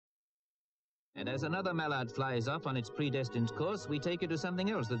And as another mallard flies off on its predestined course, we take you to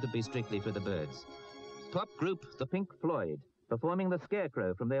something else that would be strictly for the birds. Pop group the Pink Floyd, performing the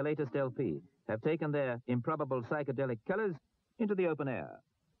Scarecrow from their latest LP, have taken their improbable psychedelic colors into the open air.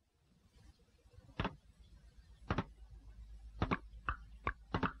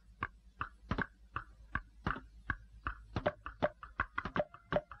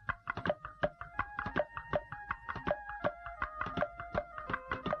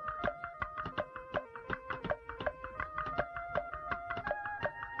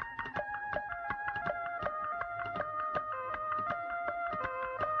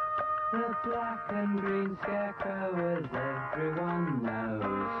 The black and green scarecrow, as everyone knows,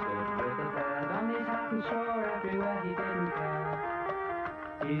 stood with a bird on his hat and shore everywhere, he didn't care.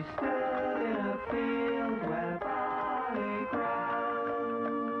 He stood in a field where barley grows.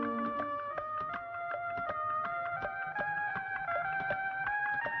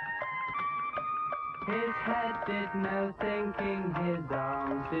 His head did no thinking, his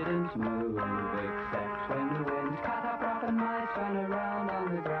arms didn't move, except when the wind cut up rock and mice ran around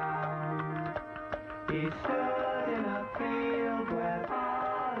on the ground. He stood in a field where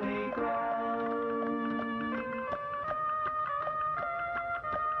barley grows.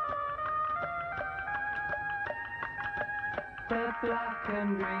 The black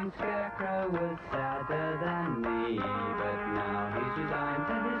and green scarecrow was sadder than me, but now he's resigned